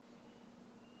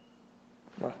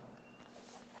Bueno,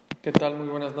 ¿qué tal? Muy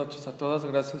buenas noches a todas.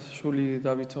 Gracias, Shuli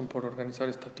Davidson, por organizar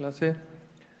esta clase.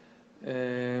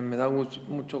 Me da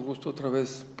mucho gusto otra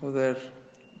vez poder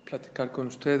platicar con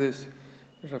ustedes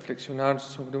y reflexionar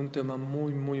sobre un tema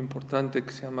muy, muy importante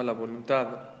que se llama la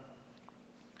voluntad.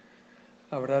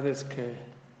 La verdad es que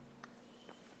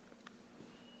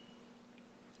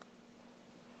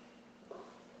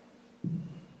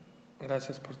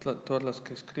gracias por todas las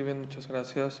que escriben, muchas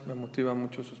gracias, me motivan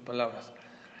mucho sus palabras.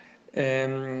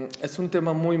 Es un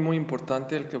tema muy, muy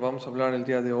importante el que vamos a hablar el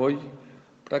día de hoy.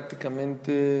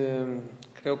 Prácticamente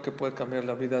creo que puede cambiar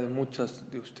la vida de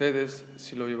muchas de ustedes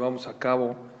si lo llevamos a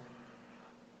cabo.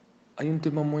 Hay un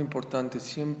tema muy importante,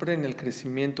 siempre en el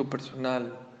crecimiento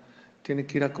personal tiene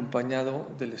que ir acompañado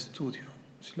del estudio.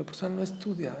 Si la persona no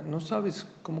estudia, no sabes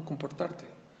cómo comportarte.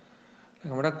 La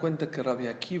Gemara cuenta que Rabbi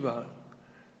Akiva,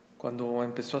 cuando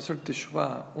empezó a hacer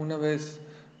Teshuvah, una vez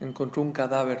encontró un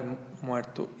cadáver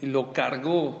muerto y lo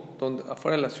cargó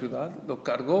afuera de la ciudad, lo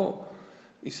cargó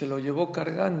y se lo llevó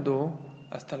cargando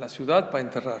hasta la ciudad para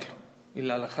enterrarlo. Y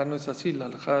la halajá no es así, la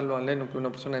halajá lo aleno que una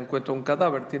persona encuentra un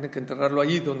cadáver, tiene que enterrarlo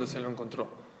allí donde se lo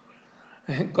encontró.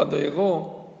 Cuando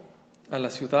llegó a la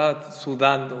ciudad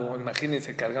sudando,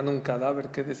 imagínense cargando un cadáver,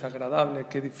 qué desagradable,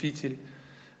 qué difícil.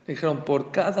 Le dijeron, por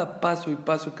cada paso y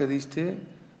paso que diste,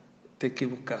 te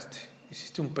equivocaste,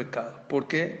 hiciste un pecado. ¿Por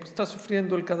qué? Pues está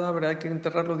sufriendo el cadáver, hay que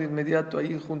enterrarlo de inmediato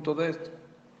ahí junto de esto.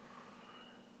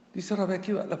 Dice Rabbi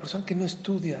Akiva, la persona que no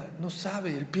estudia, no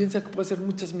sabe, él piensa que puede hacer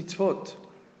muchas mitzvot.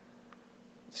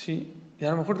 Sí, y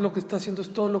a lo mejor lo que está haciendo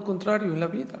es todo lo contrario en la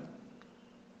vida.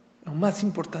 Lo más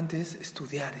importante es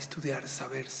estudiar, estudiar,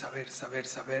 saber, saber, saber,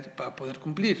 saber para poder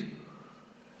cumplir.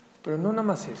 Pero no nada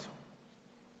más eso.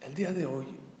 El día de hoy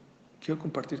quiero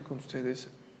compartir con ustedes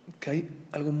que hay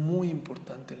algo muy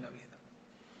importante en la vida.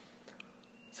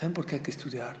 ¿Saben por qué hay que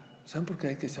estudiar? ¿Saben por qué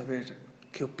hay que saber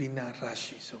qué opina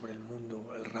Rashi sobre el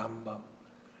mundo, el Rambam?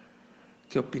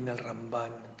 ¿Qué opina el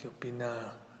Ramban? ¿Qué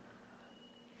opina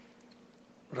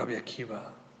Rabbi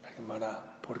Akiva, la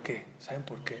Gemara? ¿Por qué? ¿Saben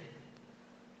por qué?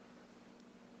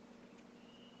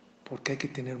 Porque hay que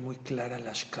tener muy clara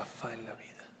la shkafa en la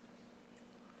vida.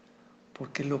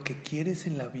 Porque lo que quieres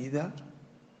en la vida,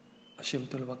 Hashem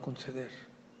te lo va a conceder.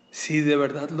 Si de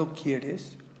verdad lo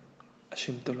quieres,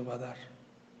 Hashem te lo va a dar.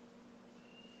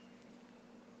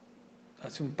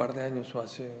 Hace un par de años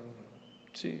hace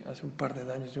un par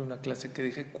de años de una clase que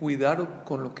dije, cuidado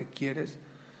con lo que quieres,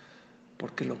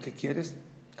 porque lo que quieres,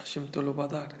 Hashem te lo va a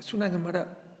dar. Es una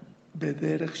Gemara,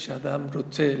 Bederech Shadam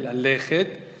Rotze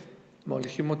Lalejet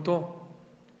Molejimoto.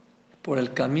 Por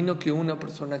el camino que una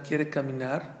persona quiere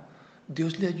caminar,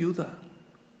 Dios le ayuda.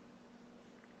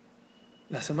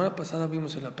 La semana pasada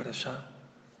vimos en la Perashá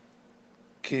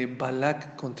que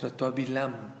Balak contrató a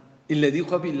Bilam y le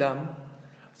dijo a Bilam,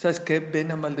 ¿sabes qué?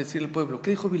 Ven a maldecir al pueblo.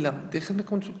 ¿Qué dijo Bilam? Déjenme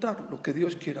consultar lo que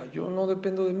Dios quiera. Yo no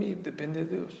dependo de mí, depende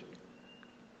de Dios.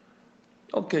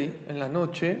 Ok, en la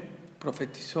noche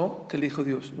profetizó que le dijo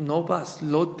Dios, no vas,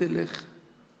 lotelech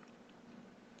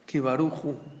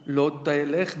kibaruju,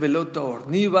 lotelech velotaor,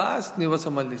 ni vas a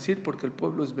maldecir porque el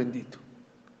pueblo es bendito.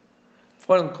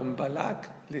 Fueron con Balak,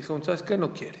 le dijeron, ¿sabes qué?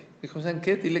 No quiere. Dijo, ¿saben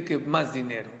qué? Dile que más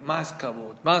dinero, más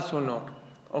cabot, más honor.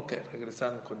 Ok,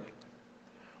 regresaron con él.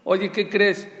 Oye, ¿qué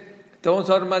crees? Te vamos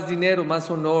a dar más dinero, más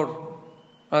honor,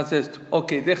 más esto.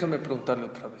 Ok, déjame preguntarle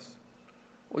otra vez.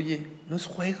 Oye, no es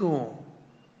juego.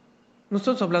 No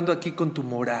estamos hablando aquí con tu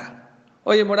morá.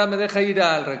 Oye, morá, ¿me deja ir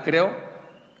al recreo?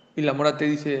 Y la morá te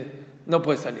dice, no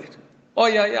puedes salir.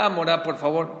 Oye, ya, morá, por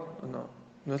favor. No,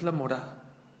 no es la morá,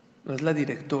 no es la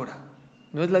directora,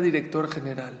 no es la directora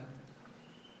general.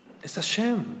 Es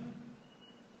Hashem.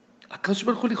 Akadosh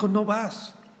Baruj Hu le dijo, no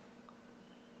vas.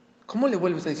 ¿Cómo le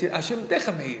vuelves a decir, Hashem,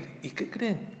 déjame ir? ¿Y qué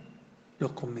creen?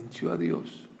 Lo convenció a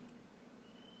Dios.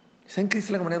 ¿Saben qué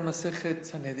dice la Gemara de Masejet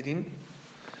Sanedrín?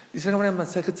 Dice la Gemara de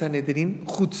Masejet Sanedrín,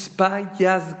 Chutzpah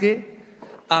yazge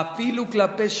afilu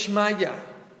klape shmaya.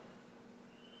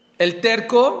 El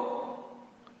terco,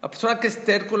 la persona que es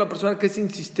terco, la persona que es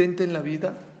insistente en la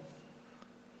vida,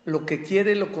 lo que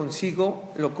quiere lo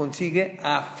consigue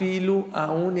afilu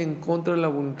aún en contra de la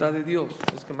voluntad de Dios.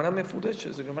 Es Gemara Mefuresh,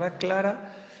 es Gemara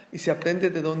clara y se aprende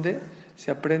de dónde?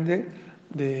 Se aprende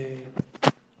de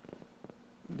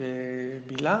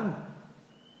Bilam.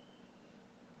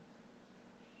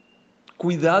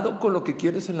 Cuidado con lo que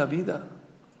quieres en la vida,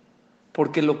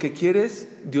 porque lo que quieres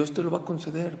Dios te lo va a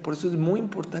conceder. Por eso es muy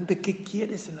importante qué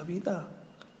quieres en la vida.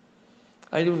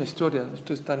 Hay una historia,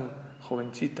 ustedes están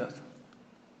jovencitas,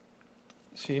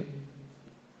 ¿sí?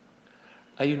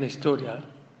 Hay una historia.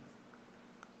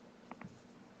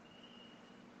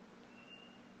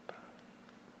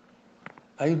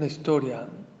 Hay una historia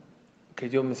que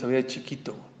yo me sabía de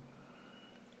chiquito.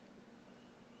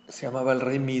 Se llamaba el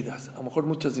rey Midas. A lo mejor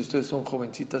muchas de ustedes son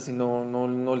jovencitas y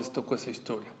no les tocó esa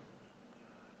historia.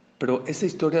 Pero esa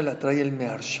historia la trae el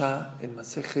Meharsha en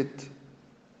Masejet,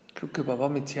 creo que Baba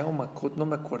Metzia o Makot, no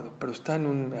me acuerdo, pero está en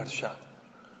un Meharsha.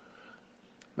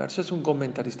 Meharsha es un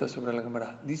comentarista sobre la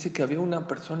Gemara. Dice que había una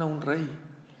persona, un rey,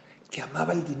 que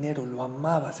amaba el dinero, lo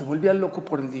amaba, se volvía loco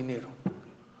por el dinero.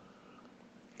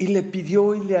 Y le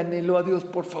pidió y le anheló a Dios,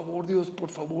 por favor, Dios,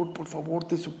 por favor,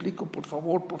 te suplico, por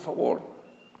favor.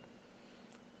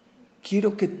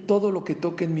 Quiero que todo lo que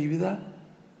toque en mi vida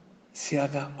se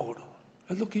haga oro.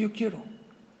 Es lo que yo quiero.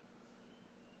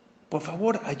 Por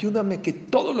favor, ayúdame que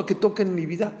todo lo que toque en mi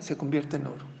vida se convierta en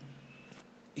oro.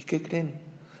 ¿Y qué creen?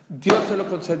 Dios se lo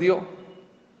concedió.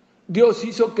 Dios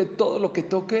hizo que todo lo que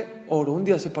toque oro. Un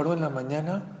día se paró en la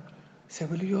mañana, se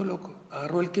volvió loco.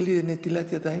 Agarró el keli de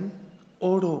Netilat Yadayim,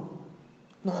 oro.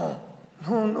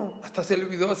 No. Hasta se le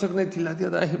olvidó hacer Netilat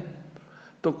Yadayim.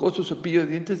 Tocó su cepillo de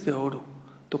dientes de oro.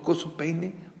 Tocó su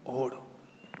peine, oro.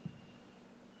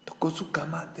 Tocó su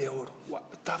cama de oro. ¡Wow!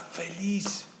 Está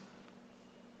feliz.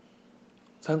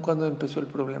 ¿Saben cuándo empezó el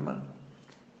problema?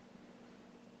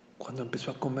 Cuando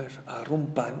empezó a comer, agarró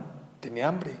un pan, tenía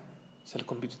hambre, se le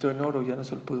convirtió en oro, ya no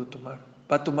se lo pudo tomar.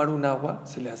 Va a tomar un agua,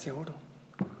 se le hace oro.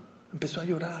 Empezó a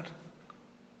llorar.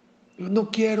 No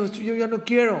quiero, yo ya no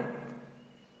quiero.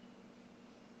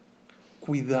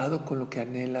 Cuidado con lo que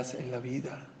anhelas en la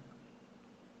vida,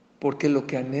 porque lo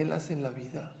que anhelas en la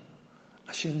vida,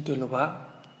 Hashem te lo va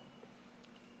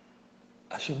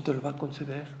a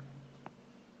conceder.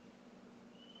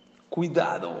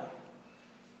 Cuidado.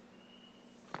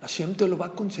 Hashem te lo va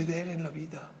a conceder en la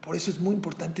vida. Por eso es muy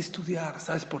importante estudiar.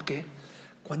 ¿Sabes por qué?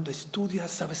 Cuando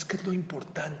estudias, sabes qué es lo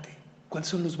importante, cuáles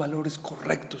son los valores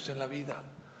correctos en la vida.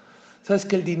 Sabes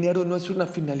que el dinero no es una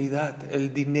finalidad,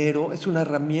 el dinero es una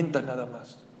herramienta nada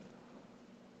más.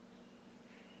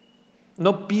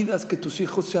 No pidas que tus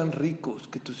hijos sean ricos,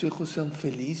 que tus hijos sean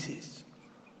felices.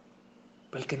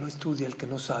 El que no estudia, el que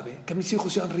no sabe, que mis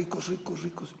hijos sean ricos.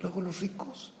 Luego los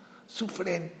ricos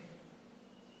sufren.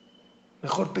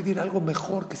 Mejor pedir algo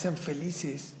mejor, que sean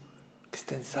felices, que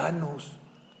estén sanos,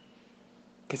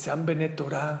 que sean Bene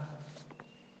Torah,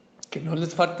 que no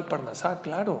les falte parnasá,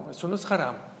 claro, eso no es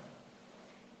haram.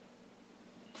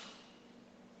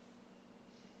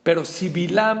 Pero si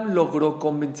Bilam logró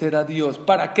convencer a Dios,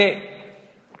 ¿para qué?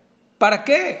 ¿Para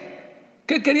qué?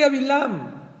 ¿Qué quería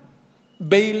Bilam?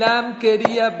 Bilam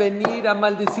quería venir a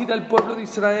maldecir al pueblo de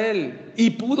Israel y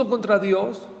pudo contra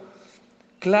Dios.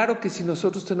 Claro que si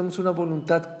nosotros tenemos una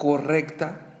voluntad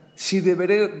correcta, si de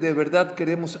verdad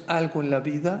queremos algo en la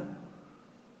vida,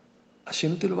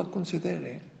 Hashem te lo va a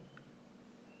conceder,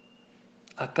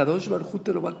 Akadosh Baruj Hu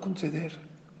te lo va a conceder.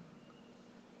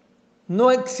 No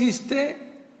existe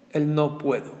el no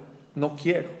puedo, no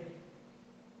quiero.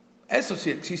 Eso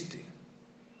sí existe.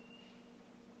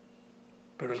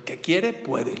 Pero el que quiere,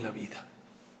 puede en la vida.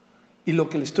 Y lo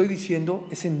que le estoy diciendo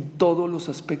es en todos los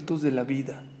aspectos de la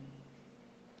vida.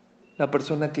 La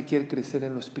persona que quiere crecer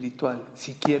en lo espiritual,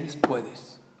 si quieres,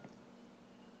 puedes.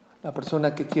 La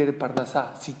persona que quiere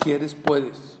parnasá, si quieres,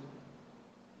 puedes.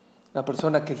 La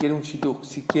persona que quiere un shidduch,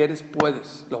 si quieres,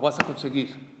 puedes. Lo vas a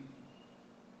conseguir.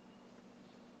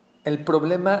 El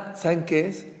problema, ¿saben qué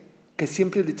es? Que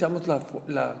siempre le echamos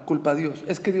la culpa a Dios.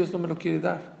 Es que Dios no me lo quiere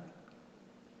dar.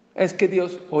 Es que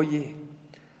Dios, oye,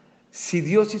 si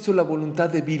Dios hizo la voluntad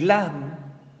de Bilam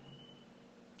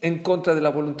en contra de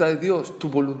la voluntad de Dios, tu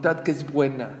voluntad que es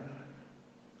buena,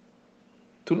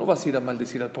 tú no vas a ir a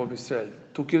maldecir al pueblo de Israel.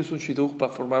 Tú quieres un shidduch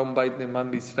para formar un bait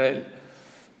neman de Israel.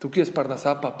 Tú quieres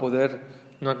parnasá para poder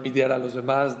no envidiar a los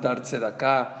demás, darse de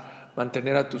acá,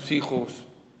 mantener a tus hijos.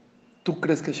 ¿Tú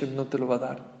crees que Hashem no te lo va a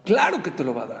dar? ¡Claro que te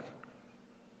lo va a dar!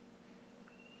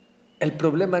 El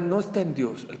problema no está en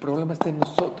Dios, el problema está en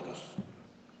nosotros.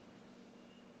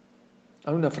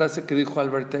 Hay una frase que dijo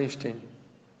Albert Einstein.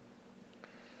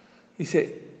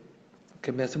 Dice,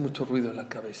 que me hace mucho ruido en la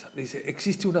cabeza. Dice,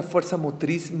 existe una fuerza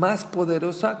motriz más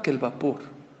poderosa que el vapor,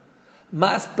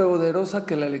 más poderosa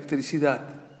que la electricidad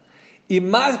y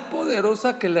más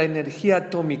poderosa que la energía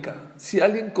atómica. Si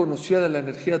alguien conocía de la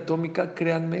energía atómica,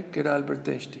 créanme que era Albert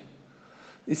Einstein.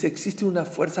 Dice, existe una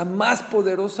fuerza más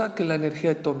poderosa que la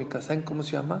energía atómica. ¿Saben cómo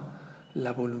se llama?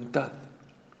 La voluntad.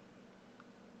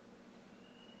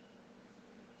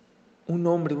 Un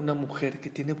hombre, una mujer que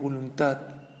tiene voluntad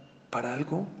para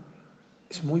algo,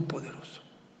 es muy poderoso.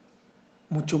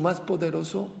 Mucho más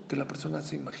poderoso que la persona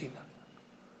se imagina.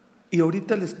 Y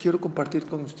ahorita les quiero compartir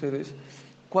con ustedes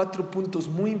 4 puntos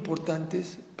muy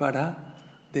importantes para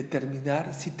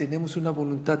determinar si tenemos una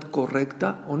voluntad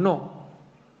correcta o no.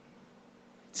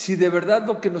 Si de verdad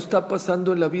lo que nos está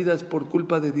pasando en la vida es por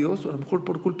culpa de Dios, o a lo mejor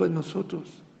por culpa de nosotros,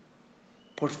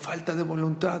 por falta de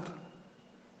voluntad.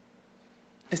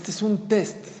 Este es un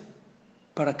test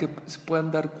para que se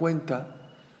puedan dar cuenta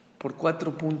por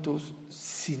 4 puntos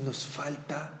si nos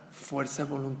falta fuerza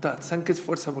de voluntad. ¿Saben qué es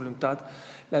fuerza de voluntad?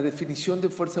 La definición de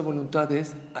fuerza de voluntad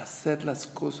es hacer las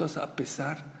cosas a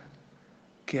pesar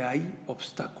que hay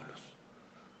obstáculos,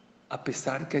 a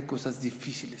pesar que hay cosas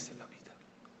difíciles en la vida.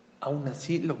 Aún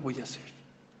así lo voy a hacer.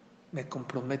 Me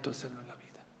comprometo a hacerlo en la vida.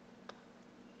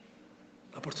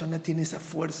 La persona tiene esa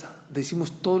fuerza.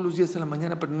 Decimos todos los días de la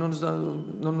mañana, pero no nos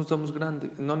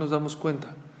damos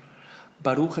cuenta.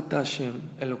 Baruch atah Hashem,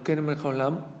 Elokeinu melech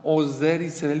haolam, Ozer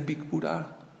Israel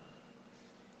bigvura.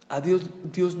 A Dios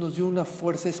nos dio una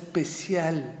fuerza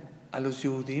especial a los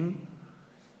Yehudim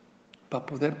para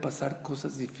poder pasar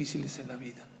cosas difíciles en la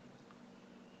vida.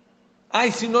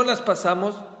 Ay, si no las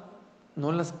pasamos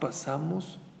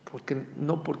porque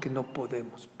no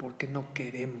podemos, porque no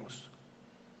queremos.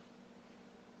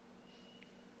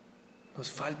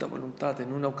 Nos falta voluntad.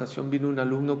 En una ocasión vino un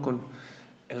alumno con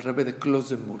el Rebbe de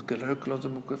Klosenburg, que el Rebbe de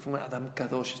Klosenburg fue un Adam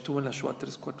Kadosh, estuvo en la Shoah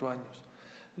 3-4 años.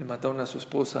 Le mataron a su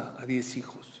esposa, a 10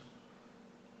 hijos.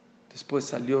 Después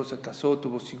salió, se casó,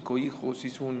 tuvo 5 hijos,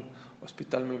 hizo un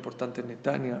hospital muy importante en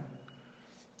Netanya.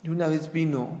 Y una vez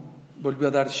volvió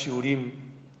a dar shiurim,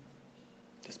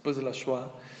 después de la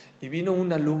Shoah, y vino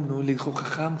un alumno, le dijo,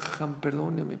 Jajam,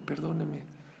 perdóneme.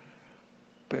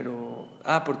 Pero,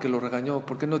 porque lo regañó,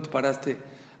 ¿por qué no te paraste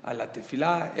a la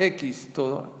tefilá, X,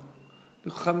 todo?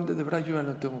 Dijo, Jajam, de verdad yo ya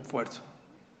no tengo fuerza.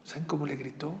 ¿Saben cómo le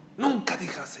gritó? Nunca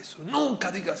digas eso.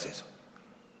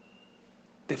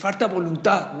 Te falta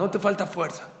voluntad, no te falta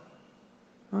fuerza.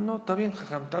 No, está bien,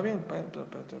 Jajam, está bien.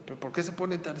 Pero ¿por qué se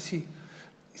pone tan así?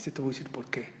 Te voy a decir por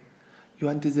qué. Yo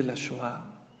antes de la Shoah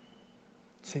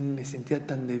me sentía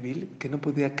tan débil que no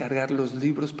podía cargar los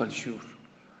libros para el shiur.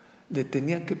 Le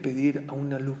tenía que pedir a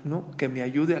un alumno que me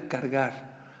ayude a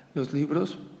cargar los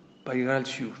libros para llegar al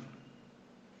shiur.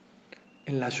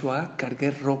 En la Shoah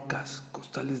cargué rocas,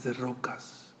 costales de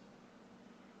rocas.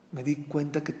 Me di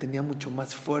cuenta que tenía mucho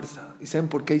más fuerza. ¿Y saben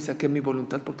por qué? Y saqué mi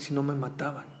voluntad, porque si no me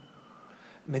mataban.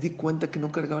 Me di cuenta que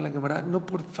no cargaba la Gemara, no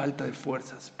por falta de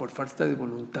fuerzas, por falta de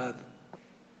voluntad.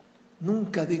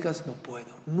 Nunca digas no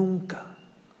puedo, nunca.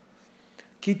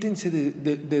 Quítense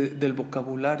del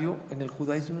vocabulario. En el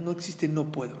judaísmo no existe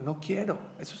no puedo, no quiero,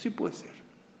 eso sí puede ser.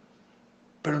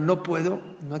 Pero no puedo,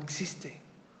 no existe.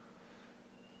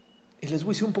 Y les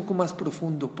voy a decir un poco más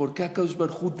profundo, ¿por qué Akadosh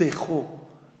Baruj Hu dejó?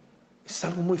 Es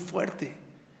algo muy fuerte.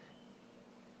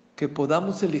 Que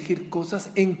podamos elegir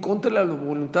cosas en contra de la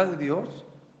voluntad de Dios.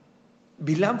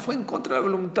 Bilam fue en contra de la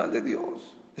voluntad de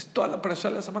Dios. Es toda la parashá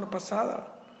de la semana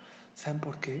pasada. ¿Saben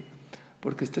por qué?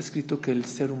 Porque está escrito que el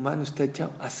ser humano está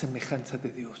hecho a semejanza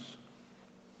de Dios.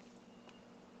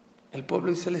 El pueblo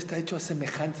de Israel está hecho a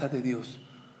semejanza de Dios.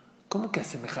 ¿Cómo que a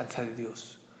semejanza de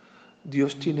Dios?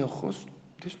 ¿Dios tiene ojos?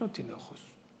 Dios no tiene ojos.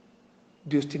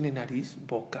 ¿Dios tiene nariz,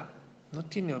 boca? No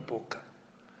tiene boca.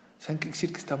 ¿Saben qué quiere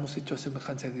decir que estamos hechos a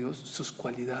semejanza de Dios? Sus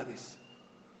cualidades,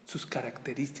 sus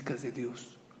características de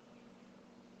Dios.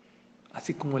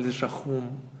 Así como Él es Rahum,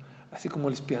 así como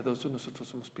Él es piadoso, nosotros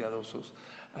somos piadosos.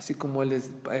 Así como Él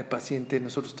es paciente,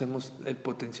 nosotros tenemos el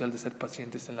potencial de ser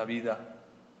pacientes en la vida.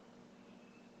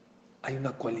 Hay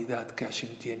una cualidad que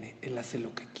Hashem tiene, Él hace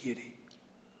lo que quiere.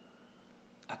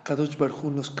 Akadosh Baruj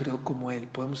Hu nos creó como Él,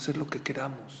 podemos hacer lo que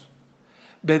queramos.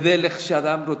 Pero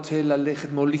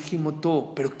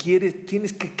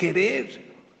tienes que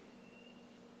querer.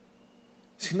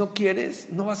 Si no quieres,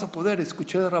 no vas a poder.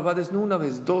 Escuché de Rabades no una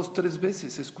vez, 2, 3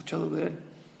 veces he escuchado de él.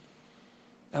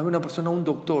 Había una persona, un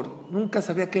doctor, nunca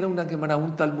sabía que era una Gemara,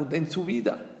 un Talmud en su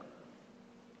vida.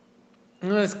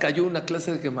 Una vez cayó una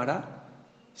clase de Gemara,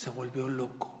 se volvió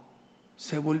loco.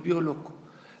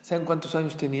 ¿Saben cuántos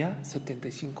años tenía?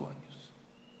 75 años.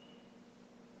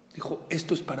 Dijo,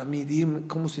 esto es para mí, dime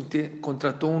cómo se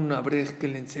contrató un abrej que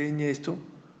le enseñe esto.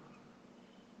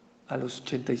 A los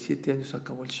 87 años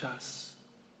acabó el Shas.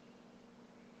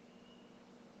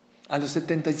 A los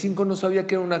 75 no sabía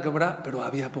que era una Gemara, pero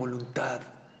había voluntad.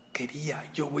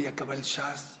 Quería, yo voy a acabar el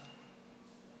Shas.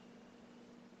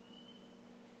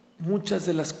 Muchas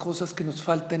de las cosas que nos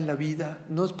falta en la vida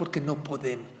no es porque no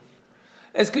podemos.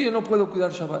 Es que yo no puedo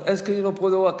cuidar Shabbat, es que yo no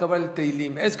puedo acabar el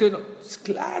Teilim, es que no.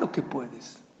 Claro que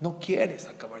puedes, no quieres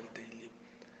acabar el Teilim.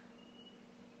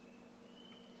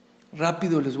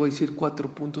 Rápido les voy a decir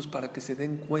 4 puntos para que se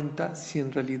den cuenta si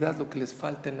en realidad lo que les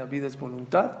falta en la vida es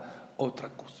voluntad o otra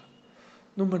cosa.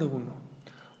 Número 1,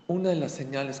 una de las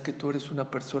señales que tú eres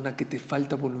una persona que te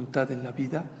falta voluntad en la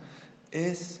vida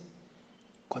es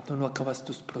cuando no acabas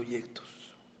tus proyectos.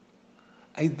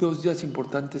 Hay 2 días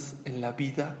importantes en la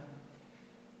vida,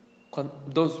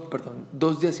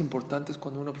 dos días importantes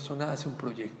cuando una persona hace un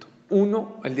proyecto.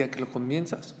 Uno, el día que lo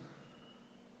comienzas.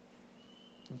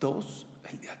 Dos,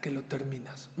 el día que lo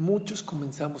terminas. Muchos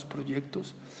comenzamos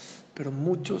proyectos, pero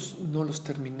muchos no los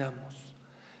terminamos.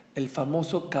 La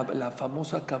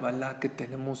famosa Kabbalah que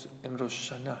tenemos en Rosh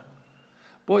Hashanah.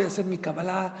 Voy a hacer mi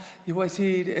Kabbalah y voy a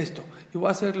decir esto, y voy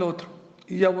a hacer lo otro,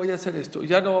 y ya voy a hacer esto, y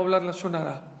ya no voy a hablar la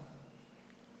Shonara.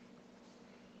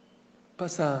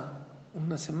 Pasa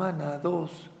una semana,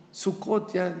 dos,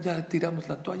 Sukkot, ya tiramos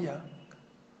la toalla.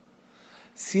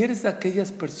 Si eres de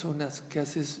aquellas personas que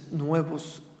haces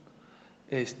nuevos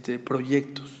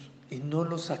proyectos y no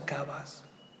los acabas,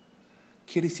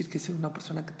 quiere decir que eres una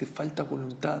persona que te falta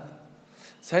voluntad.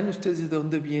 ¿Saben ustedes de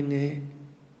dónde viene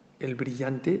el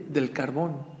brillante? Del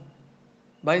carbón.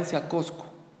 Váyanse a Costco.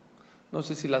 No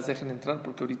sé si las dejen entrar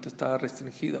porque ahorita está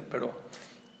restringida, pero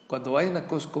cuando vayan a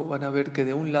Costco van a ver que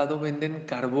de un lado venden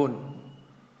carbón,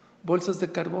 bolsas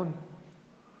de carbón.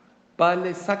 Vale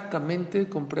exactamente,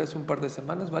 compré hace un par de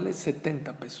semanas, vale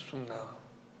 70 pesos una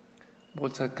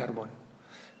bolsa de carbón.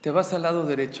 Te vas al lado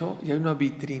derecho y hay una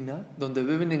vitrina donde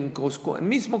beben en Costco, el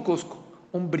mismo Costco,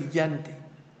 un brillante.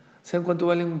 ¿Saben cuánto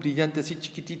vale un brillante así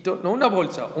chiquitito? No una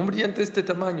bolsa, un brillante de este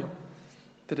tamaño.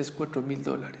 3,000, 4,000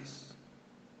 dólares.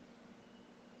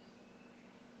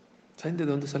 ¿Saben de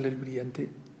dónde sale el brillante?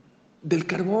 Del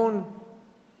carbón.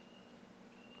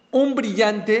 Un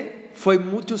brillante fue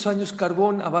muchos años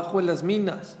carbón abajo de las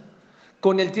minas.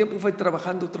 Con el tiempo fue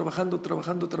trabajando.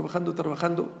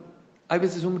 Hay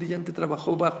veces un brillante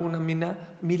trabajó bajo una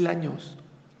mina 1000 años,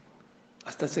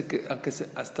 hasta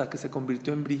que se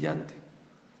convirtió en brillante.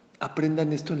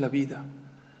 Aprendan esto en la vida.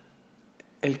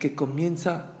 El que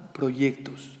comienza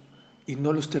proyectos y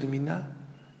no los termina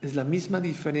es la misma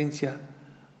diferencia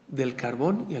del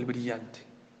carbón y el brillante.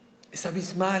 Es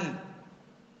abismal,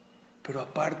 pero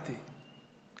aparte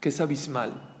que es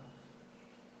abismal,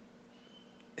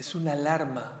 es una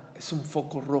alarma, es un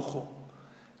foco rojo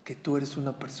que tú eres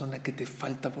una persona que te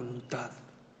falta voluntad.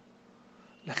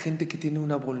 La gente que tiene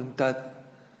una voluntad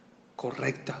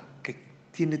correcta, que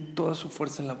tiene toda su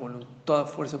fuerza en la voluntad, toda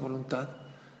fuerza de voluntad,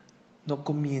 no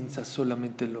comienza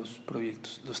solamente los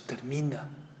proyectos, los termina,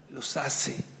 los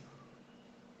hace.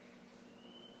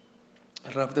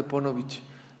 El Rav de Ponovich,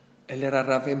 él era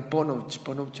Rav en Ponovich.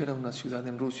 Ponovich era una ciudad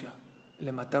en Rusia.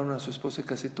 Le mataron a su esposa y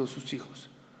casi todos sus hijos.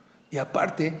 Y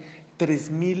aparte,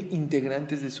 3,000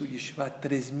 integrantes de su yeshiva,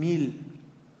 3,000,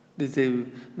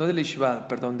 no de la yeshiva,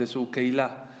 perdón, de su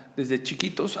keilah, desde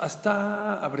chiquitos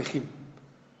hasta Abrehim.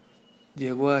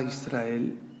 Llegó a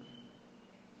Israel,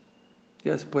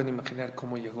 ya se pueden imaginar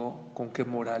cómo llegó, con qué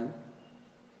moral.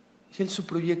 Y él, su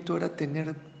proyecto era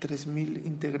tener 3,000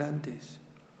 integrantes.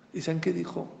 ¿Y saben qué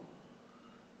dijo?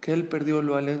 Que él perdió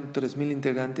lo en 3,000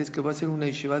 integrantes, que va a ser una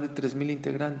yeshiva de 3,000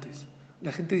 integrantes.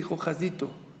 La gente dijo,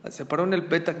 Jazdito, se paró en el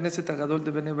Beta Knesset Agadol de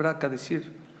Bnei Brak a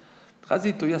decir,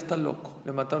 Jazdito ya está loco,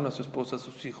 le mataron a su esposa, a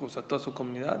sus hijos, a toda su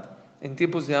comunidad. En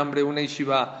tiempos de hambre, una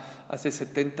yeshiva hace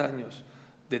 70 años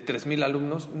de 3,000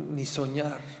 alumnos, ni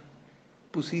soñar.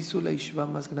 Pues hizo la yeshiva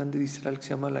más grande de Israel, que se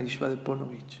llama la yeshiva de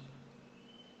Ponovich.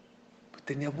 Pues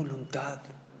tenía voluntad,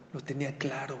 lo tenía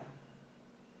claro.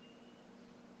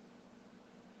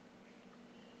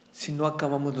 Si no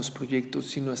acabamos los proyectos,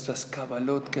 si nuestras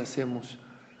cabalot que hacemos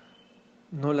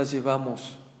no las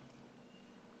llevamos,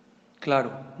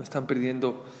 claro, me están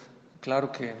perdiendo,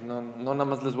 claro que no nada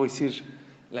más les voy a decir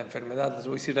la enfermedad, les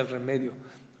voy a decir el remedio.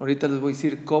 Ahorita les voy a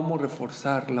decir cómo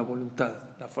reforzar la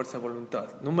voluntad, la fuerza de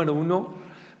voluntad. Número 1,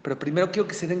 pero primero quiero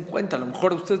que se den cuenta, a lo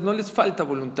mejor a ustedes no les falta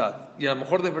voluntad y a lo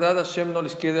mejor de verdad Hashem no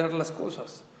les quiere dar las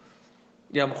cosas.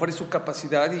 Y a lo mejor es su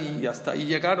capacidad y hasta ahí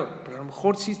llegaron. Pero a lo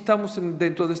mejor sí estamos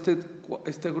dentro de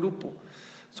este grupo.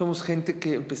 Somos gente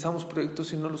que empezamos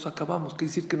proyectos y no los acabamos. Quiere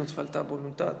decir que nos falta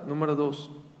voluntad. Número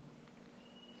 2.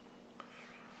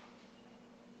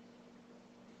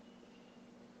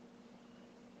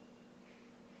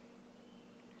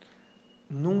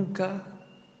 Nunca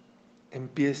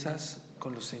empiezas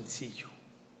con lo sencillo.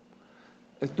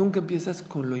 Nunca empiezas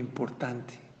con lo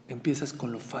importante. Empiezas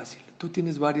con lo fácil. Tú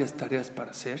tienes varias tareas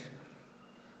para hacer.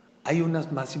 Hay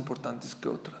unas más importantes que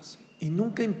otras. Y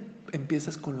nunca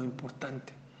empiezas con lo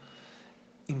importante.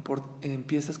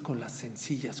 Empiezas con las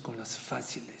sencillas, con las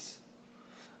fáciles.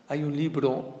 Hay un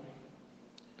libro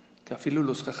que a filo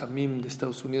los jajamim de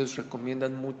Estados Unidos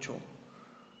recomiendan mucho,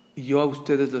 y yo a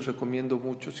ustedes les recomiendo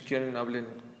mucho. Si quieren hablen,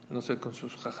 no sé, con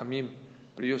sus jajamim,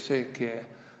 pero yo sé que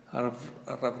a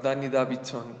Rav Dani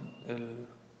Davidson, el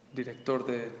director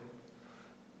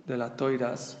de la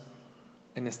Toiras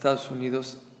en Estados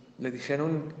Unidos, le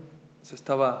dijeron, se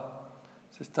estaba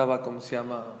se estaba, ¿cómo se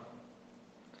llama?,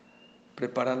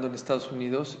 preparando en Estados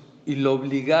Unidos, y lo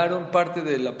obligaron, parte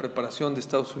de la preparación de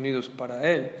Estados Unidos para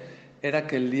él, era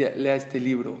que él lea este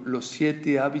libro, Los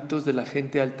 7 hábitos de la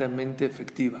gente altamente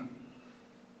efectiva.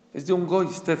 Es de un goy,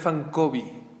 Stephen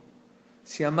Covey.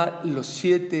 Se llama Los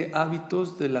 7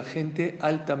 hábitos de la gente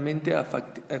altamente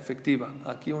efectiva.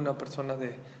 Aquí una persona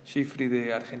de Shifri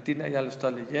de Argentina ya lo está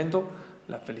leyendo.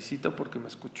 La felicito porque me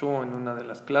escuchó en una de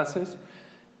las clases.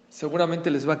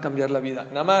 Seguramente les va a cambiar la vida.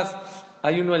 Nada más,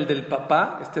 hay uno, el del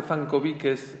papá, Stephen Covey,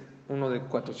 que es uno de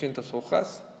 400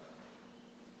 hojas.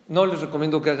 No les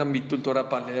recomiendo que hagan Bitul Torah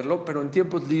para leerlo, pero en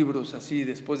tiempos libres, así,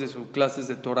 después de sus clases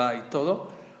de Torah y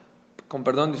todo, con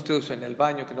perdón de ustedes en el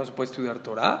baño, que no se puede estudiar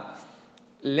Torah,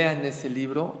 lean ese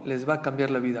libro, les va a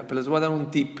cambiar la vida. Pero les voy a dar un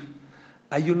tip.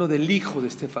 Hay uno del hijo de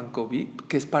Stephen Covey,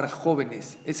 que es para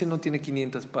jóvenes. Ese no tiene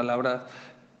 500 palabras.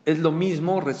 Es lo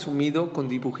mismo, resumido, con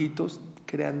dibujitos.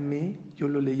 Créanme, yo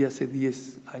lo leí hace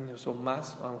 10 años o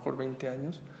más, a lo mejor 20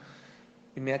 años,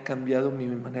 y me ha cambiado mi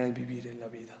manera de vivir en la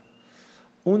vida.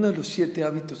 Uno de los 7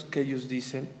 hábitos que ellos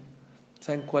dicen,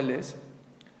 ¿saben cuál es?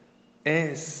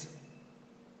 Es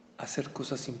hacer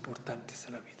cosas importantes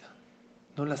a la vida,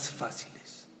 no las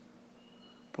fáciles.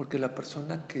 Porque la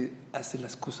persona que hace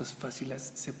las cosas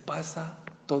fáciles se pasa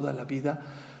toda la vida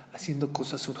haciendo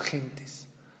cosas urgentes.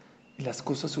 Y las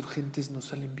cosas urgentes no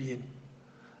salen bien.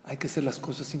 Hay que hacer las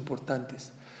cosas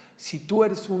importantes. Si tú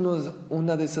eres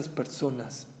una de esas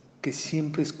personas que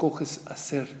siempre escoges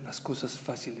hacer las cosas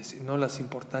fáciles y no las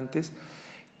importantes,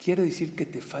 quiere decir que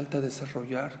te falta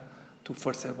desarrollar tu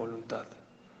fuerza de voluntad.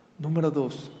 Número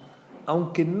 2,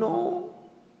 aunque no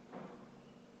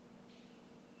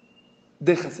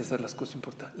dejas de hacer las cosas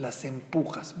importantes, las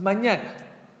empujas. Mañana,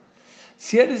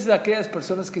 si eres de aquellas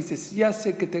personas que dices, ya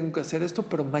sé que tengo que hacer esto,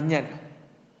 pero mañana.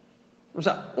 O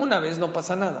sea, una vez no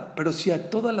pasa nada, pero si a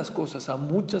todas las cosas, a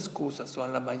muchas cosas o a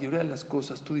la mayoría de las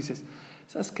cosas tú dices,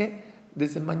 ¿sabes qué?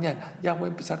 Desde mañana, ya voy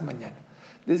a empezar mañana.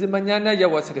 Desde mañana ya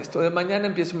voy a hacer esto, de mañana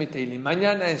empiezo mi teilim,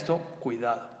 mañana esto,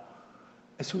 cuidado.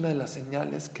 Es una de las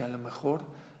señales que a lo mejor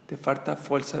te falta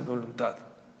fuerza de voluntad.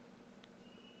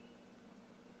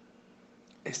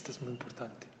 Esto es muy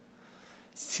importante.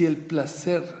 Si el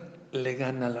placer le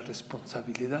gana a la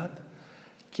responsabilidad,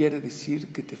 quiere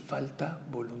decir que te falta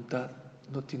voluntad,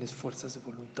 no tienes fuerzas de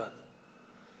voluntad.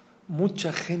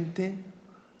 Mucha gente,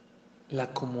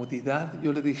 la comodidad,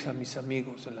 yo le dije a mis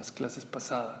amigos en las clases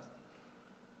pasadas,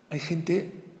 hay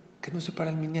gente que no se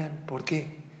para el minyan. ¿Por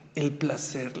qué? El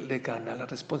placer le gana a la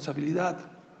responsabilidad.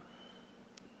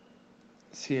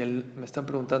 Si me están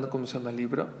preguntando cómo se llama el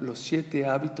libro, Los 7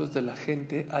 hábitos de la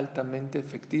gente altamente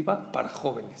efectiva para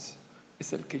jóvenes.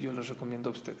 Es el que yo les recomiendo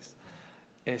a ustedes.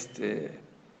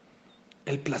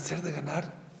 El placer de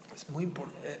ganar es muy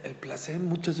importante. El placer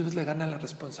muchas veces le gana la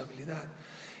responsabilidad.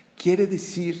 Quiere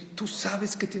decir, tú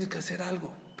sabes que tienes que hacer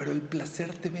algo, pero el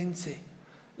placer te vence.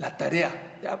 La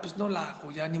tarea, ya pues no la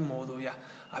hago, ya ni modo, ya,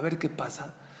 a ver qué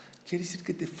pasa. Quiere decir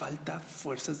que te falta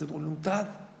fuerzas de voluntad.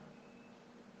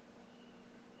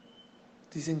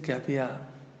 Dicen que había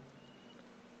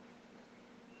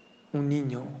un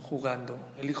niño jugando,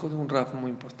 el hijo de un raf muy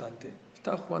importante,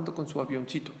 estaba jugando con su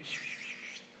avioncito.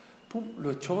 Pum,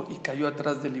 lo echó y cayó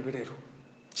atrás del librero.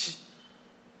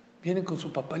 Viene con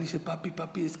su papá y le dice,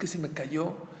 papi, es que se me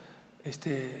cayó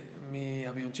mi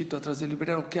avioncito atrás del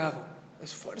librero, ¿qué hago?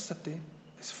 Esfuérzate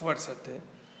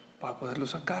para poderlo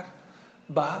sacar.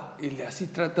 Va y así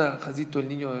trata, Jacito, el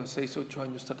niño de 6, 8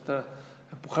 años, trata de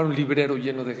empujar un librero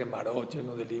lleno de gemarot,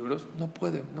 lleno de libros. No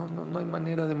puede, no hay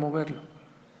manera de moverlo.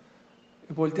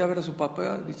 Y voltea a ver a su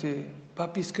papá, dice,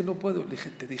 papi, es que no puedo. Le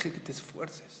dije, te dije que te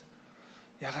esfuerces.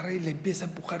 Y agarra y le empieza a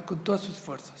empujar con todas sus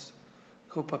fuerzas.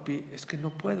 Dijo, papi, es que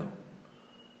no puedo.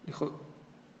 Dijo,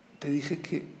 te dije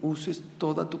que uses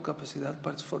toda tu capacidad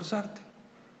para esforzarte.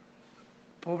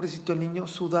 Pobrecito el niño,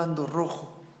 sudando,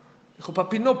 rojo. Dijo,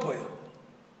 papi, no puedo.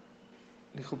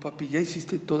 Dijo, papi, ¿ya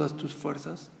hiciste todas tus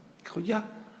fuerzas? Dijo, ya.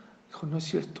 Dijo, no es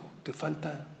cierto, te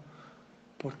falta.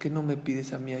 ¿Por qué no me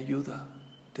pides a mí ayuda?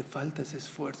 Te falta ese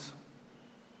esfuerzo.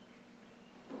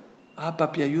 Ah,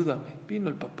 papi, ayúdame. Vino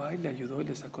el papá y le ayudó y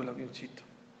le sacó el avioncito.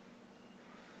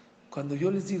 Cuando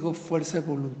yo les digo fuerza de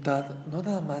voluntad, no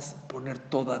nada más poner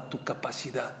toda tu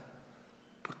capacidad.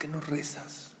 ¿Por qué no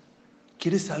rezas?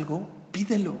 ¿Quieres algo?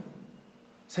 Pídelo.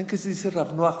 ¿Saben qué se dice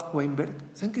Rav Noach Weinberg?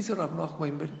 ¿Saben qué dice Rav Noach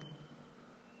Weinberg?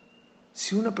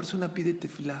 Si una persona pide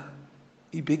tefilá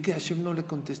y ve que Hashem no le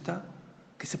contesta,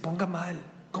 que se ponga mal.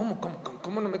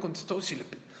 ¿Cómo no me contestó?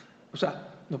 O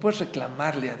sea, no puedes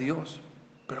reclamarle a Dios,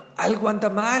 pero algo anda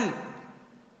mal.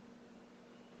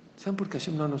 ¿Saben por qué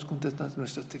Hashem no nos contesta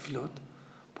nuestras tefilot?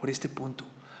 Por este punto.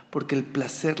 Porque el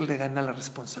placer le gana a la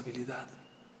responsabilidad.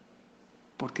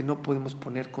 Porque no podemos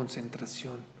poner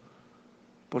concentración.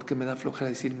 Porque me da flojera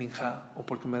decir minjá, o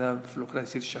porque me da flojera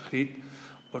decir shahrit,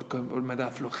 o porque me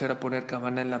da flojera poner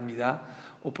cabana en la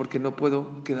midá, o porque no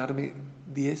puedo quedarme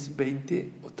 10,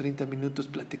 20 o 30 minutos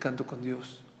platicando con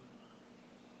Dios.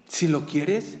 Si lo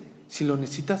quieres, si lo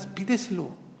necesitas,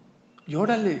 pídeselo. Y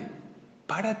órale,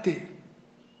 párate.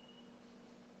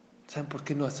 ¿Saben por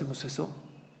qué no hacemos eso?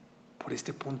 Por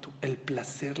este punto. El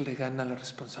placer le gana a la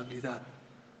responsabilidad.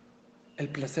 El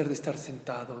placer de estar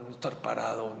sentado, no estar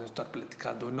parado, no estar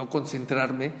platicando, no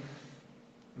concentrarme,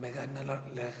 le gana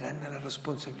la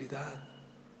responsabilidad.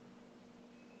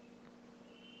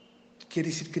 Quiere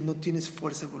decir que no tienes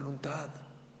fuerza de voluntad.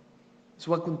 Les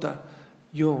voy a contar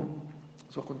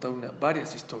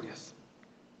varias historias.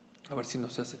 A ver si no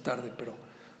se hace tarde, pero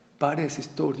varias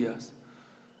historias.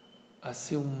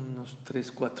 Hace unos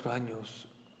 3, 4 años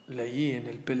leí en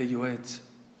el Pele Yoetz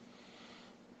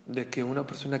de que una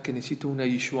persona que necesita una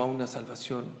Yeshua, una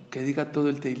salvación, que diga todo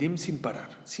el Teilim sin parar,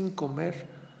 sin comer,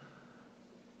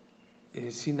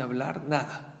 sin hablar,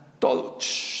 nada. Todo,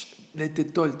 léete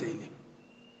todo el Teilim.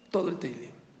 Todo el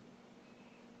Teilim.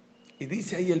 Y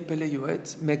dice ahí el Pele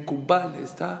Yoetz, Mekubal,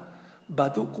 está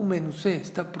Baduku Menusé,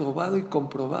 está probado y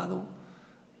comprobado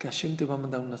que Hashem te va a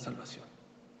mandar una salvación.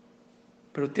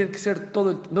 Pero tiene que ser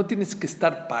todo, no tienes que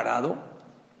estar parado,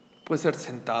 puede ser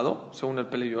sentado, según el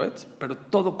Pele Yoetz, pero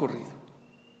todo corrido.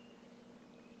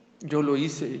 Yo lo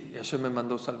hice y Hashem me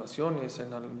mandó salvaciones,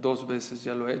 2 veces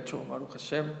ya lo he hecho, Baruch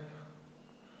Hashem.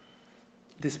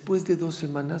 Después de 2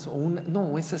 semanas,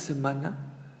 esa semana,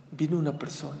 vino una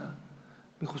persona,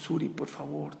 me dijo, Suri, por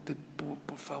favor,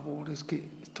 es que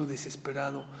estoy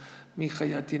desesperado, mi hija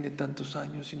ya tiene tantos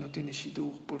años y no tiene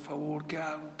shidduch, por favor, ¿qué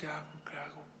hago?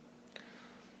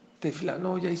 Tefilá,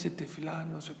 no, ya hice tefilá,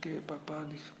 no sé qué, papá.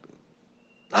 Dije,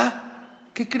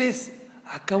 ¿qué crees?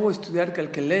 Acabo de estudiar que al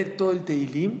que lee todo el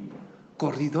Teilim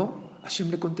corrido,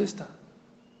 Hashem le contesta.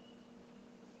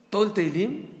 ¿Todo el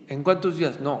Teilim? ¿En cuántos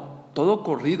días? No, todo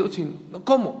corrido,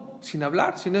 ¿cómo? ¿Sin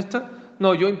hablar? ¿Sin estar?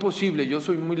 No, yo imposible, yo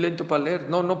soy muy lento para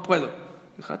leer, no puedo.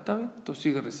 Dije, está bien, tú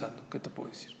sigue rezando, ¿qué te puedo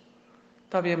decir?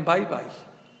 Está bien, bye.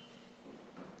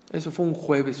 Eso fue un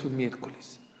jueves, un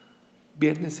miércoles.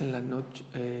 Viernes en la noche,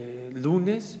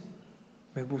 lunes,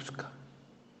 me busca.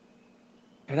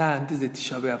 Era antes de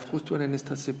Tisha B'Av, justo era en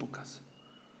estas épocas.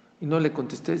 Y no le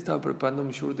contesté, estaba preparando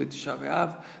mi shur de Tisha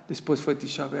B'Av, después fue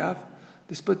Tisha B'Av,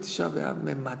 después de Tisha B'Av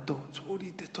me mató.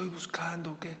 Suri, te estoy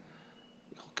buscando, ¿qué?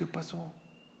 Dijo, ¿qué pasó?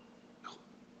 Dijo,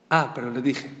 pero le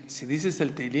dije, si dices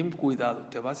el Teilim, cuidado,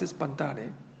 te vas a espantar,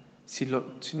 ¿eh? Si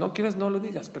no quieres, no lo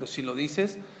digas, pero si lo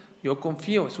dices, yo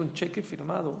confío, es un cheque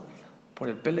firmado por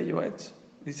el Pele Yoetz.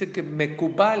 Dice que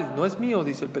Mekubal, no es mío,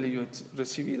 dice el Pele Yoetz,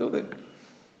 recibido de...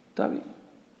 Está bien.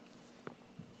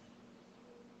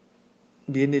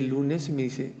 Viene el lunes y me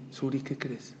dice, Suri, ¿qué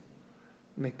crees?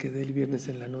 Me quedé el viernes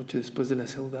en la noche después de la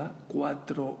seudá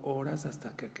 4 horas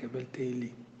hasta que acabé el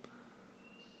Teilim.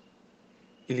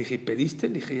 Y le dije, ¿pediste?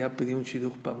 Le dije, ya pedí un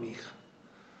shidduch para mi hija.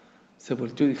 Se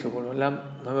volteó y dije, bueno,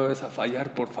 no me vas a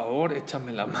fallar, por favor,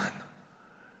 échame la mano.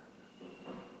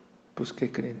 Pues,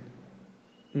 ¿qué creen?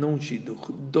 No un shidduch,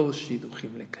 2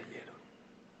 shidduchim le cayeron.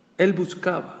 Él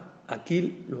buscaba,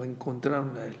 aquí lo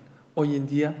encontraron a él. Hoy en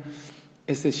día,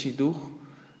 ese shidduch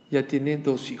ya tiene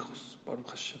 2 hijos, Baruch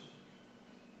Hashem.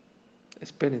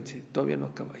 Espérense, todavía no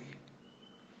acaba ahí.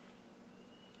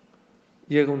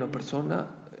 Llega una persona,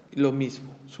 lo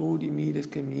mismo. Suri, mire, es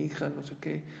que mi hija, no sé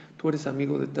qué, tú eres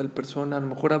amigo de tal persona, a lo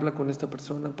mejor habla con esta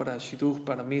persona para shidduch,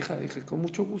 para mi hija. Dije, con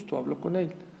mucho gusto, hablo con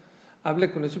él.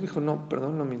 Hablé con eso y me dijo, no,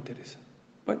 perdón, no me interesa.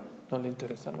 Bueno, no le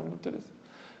interesa.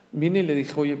 Vine y le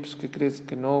dije, oye, pues, ¿qué crees?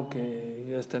 Que no, que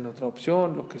ya está en otra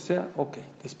opción, lo que sea. Ok,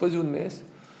 después de un mes,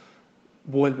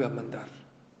 vuelve a mandar.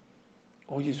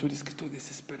 Oye, Suri, es que estoy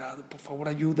desesperado, por favor,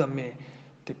 ayúdame.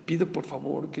 Te pido, por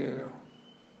favor, que...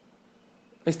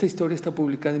 Esta historia está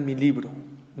publicada en mi libro.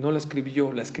 No la escribí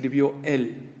yo, la escribió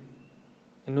él.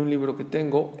 En un libro que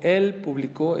tengo, él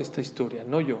publicó esta historia,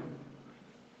 no yo.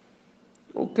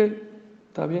 Ok,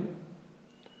 está bien.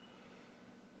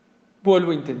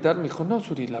 Vuelvo a intentar, me dijo, no,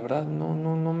 Suri, la verdad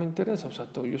no me interesa, o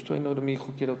sea, yo estoy en mi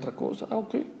hijo quiere otra cosa.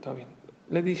 Ok, está bien.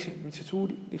 Le dije, me dice,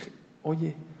 Suri, dije,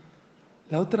 oye,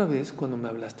 la otra vez cuando me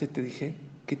hablaste te dije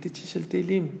que te eches el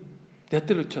Teilim. ¿Ya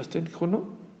te lo echaste? Dijo, no,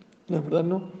 la verdad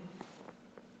no.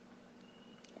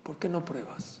 ¿Por qué no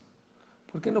pruebas?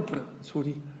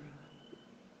 Suri?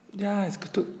 Ya, es que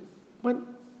estoy... Bueno,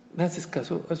 me haces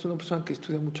caso, es una persona que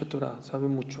estudia mucho Torah, sabe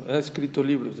mucho, ha escrito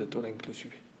libros de Torah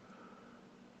inclusive.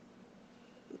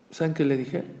 ¿Saben qué le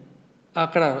dije?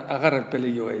 Agarra el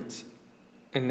Pele Yoetz